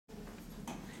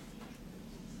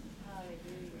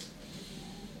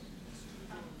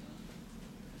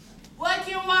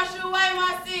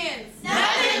my sins?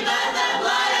 Nothing but the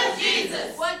blood of Jesus.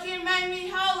 What can make me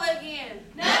whole again?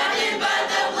 Nothing but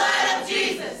the blood of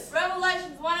Jesus.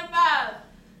 Revelations 1:5.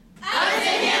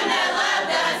 Unto him that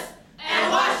loved us and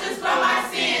washed us from our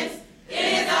sins in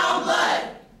his own blood.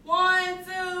 1,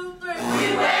 2, 3. We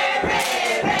wear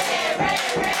red, red, red,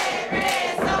 red,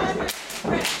 red. So much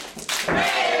red.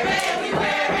 Red, red. We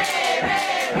wear red,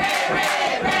 red, red,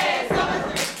 red, red. So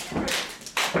much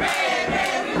red,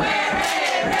 red. We wear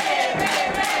red, red, red,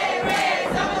 red, red.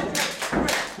 So much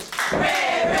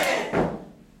red, red.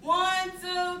 1,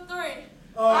 2, 3.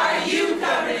 Are you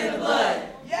covered in the blood?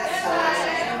 Yes, I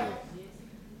am.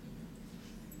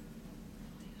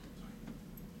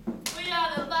 We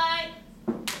are the light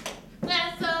that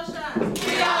so shines.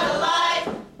 We are the light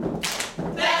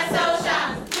that so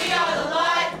shines. We are the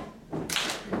light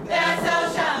that so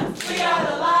shines. We are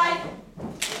the light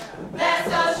that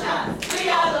so shines. We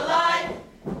are the light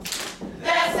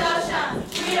that so shines.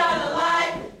 We are the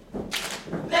light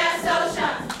that so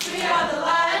shines. We are the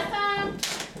light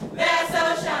that so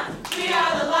shines. We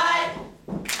are the light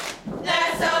that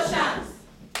so shines.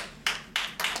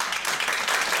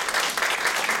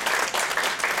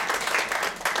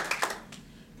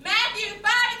 Matthew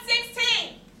 5:16.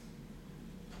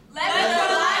 Let your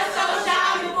light so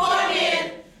shine before men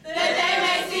that they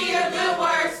may see your good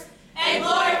works and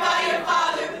glorify your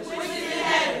Father which is in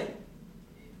heaven.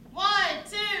 1,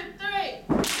 2, 3.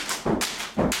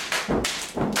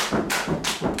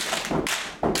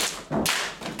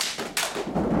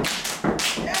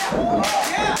 Yeah.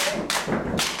 Yeah.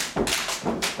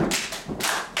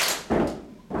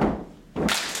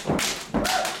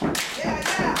 Yeah,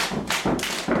 yeah.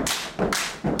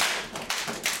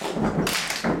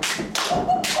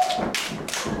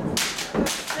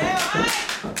 Damn right.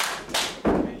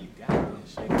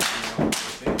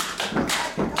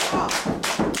 Come on.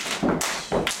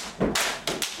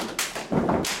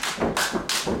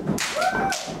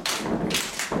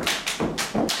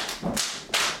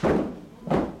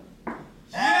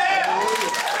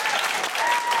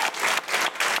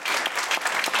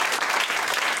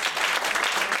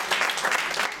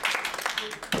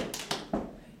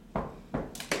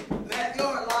 Let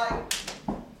your light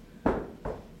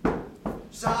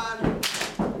shine.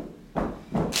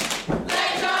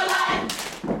 Let your light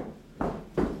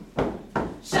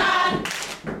shine.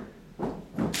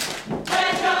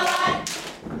 Let your light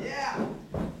Yeah.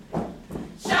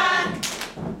 shine.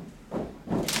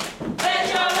 Let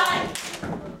your light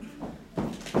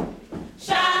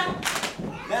shine.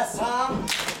 That's time.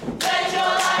 Let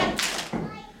your light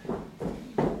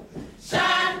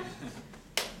shine.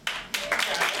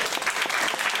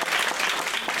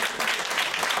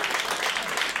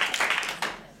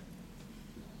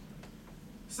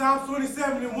 Psalm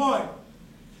 27:1.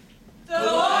 The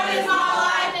Lord is my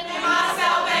light and my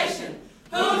salvation.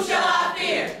 Whom shall I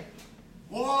fear?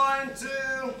 1,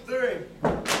 2, 3.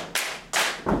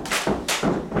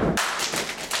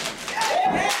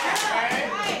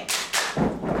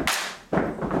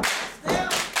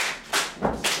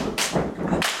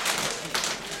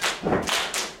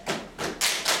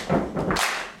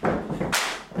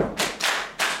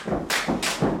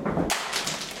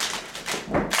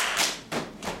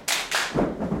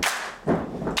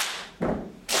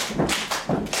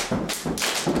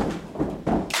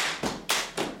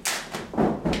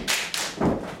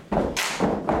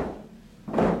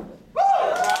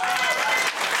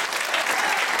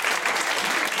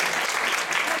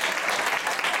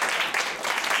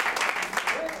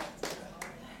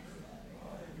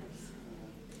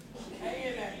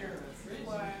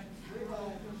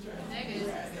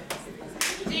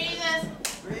 Jesus.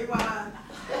 Rewind.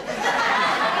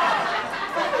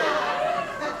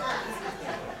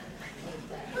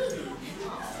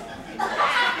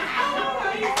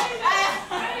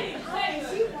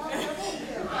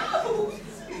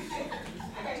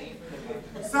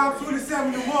 Psalm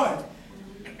 27:1.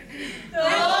 The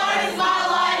Lord is my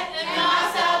light and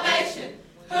my salvation.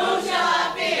 Whom shall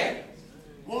I fear?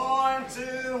 1,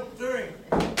 2, 3.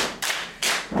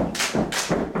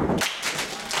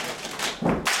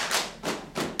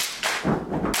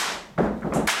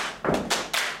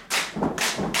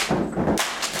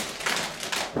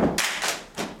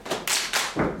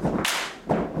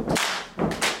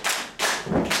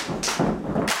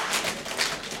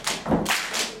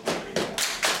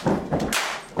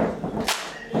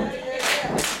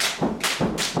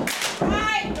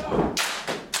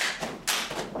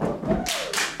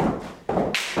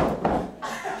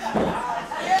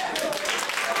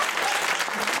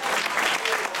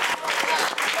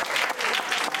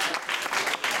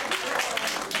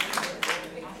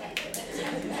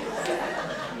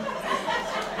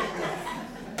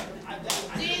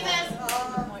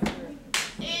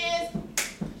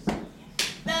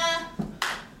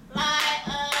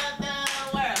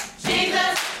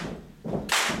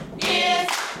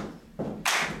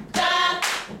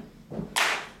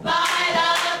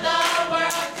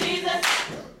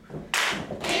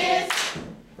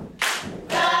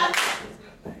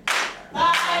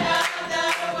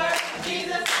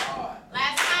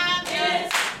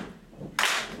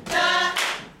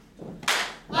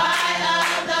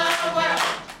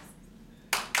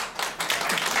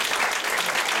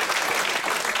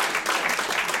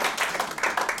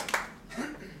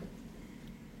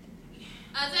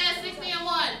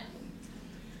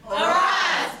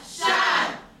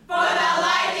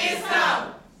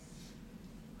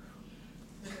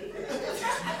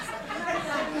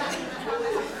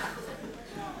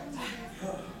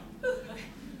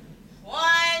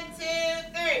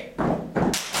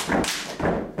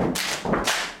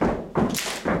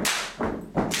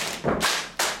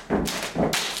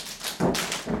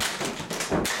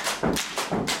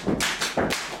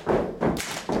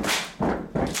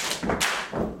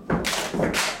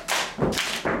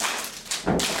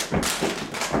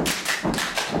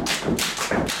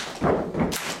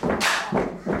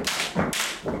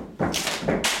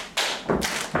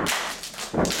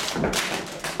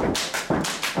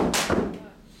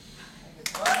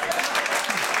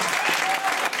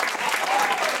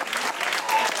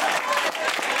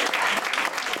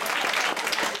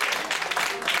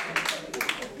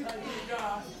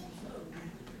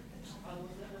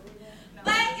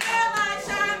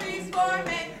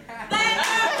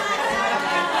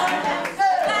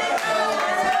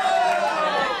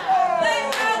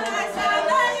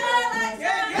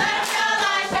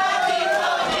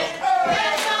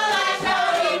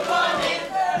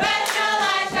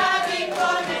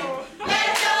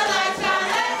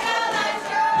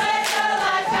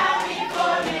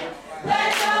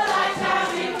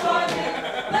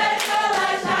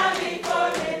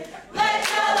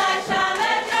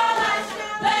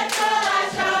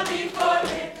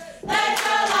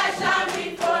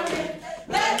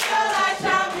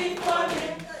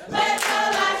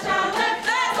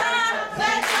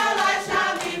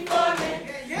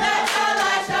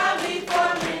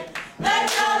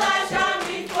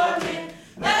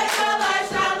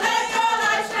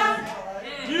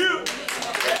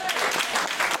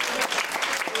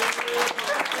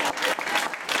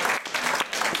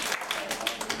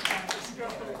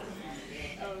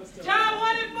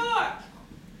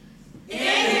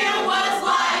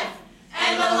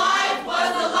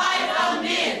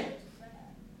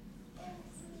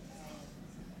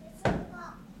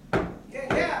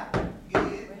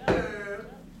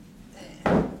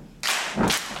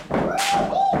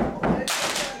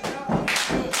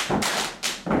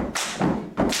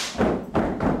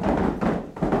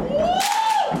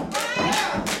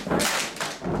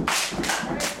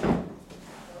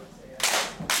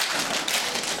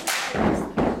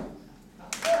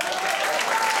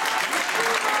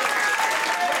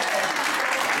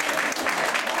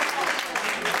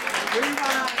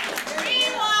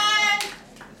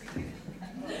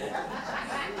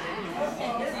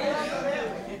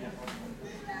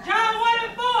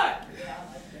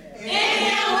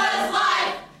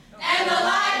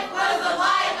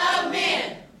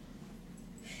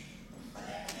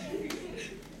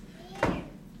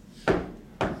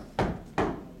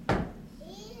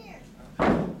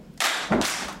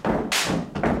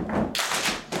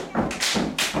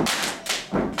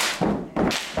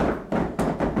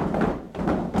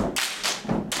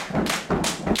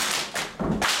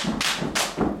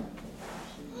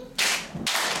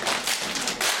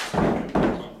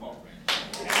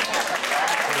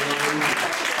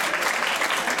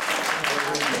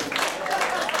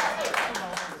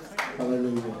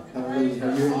 Hallelujah.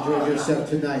 Have you enjoyed yourself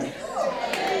tonight?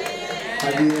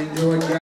 Have you enjoyed God?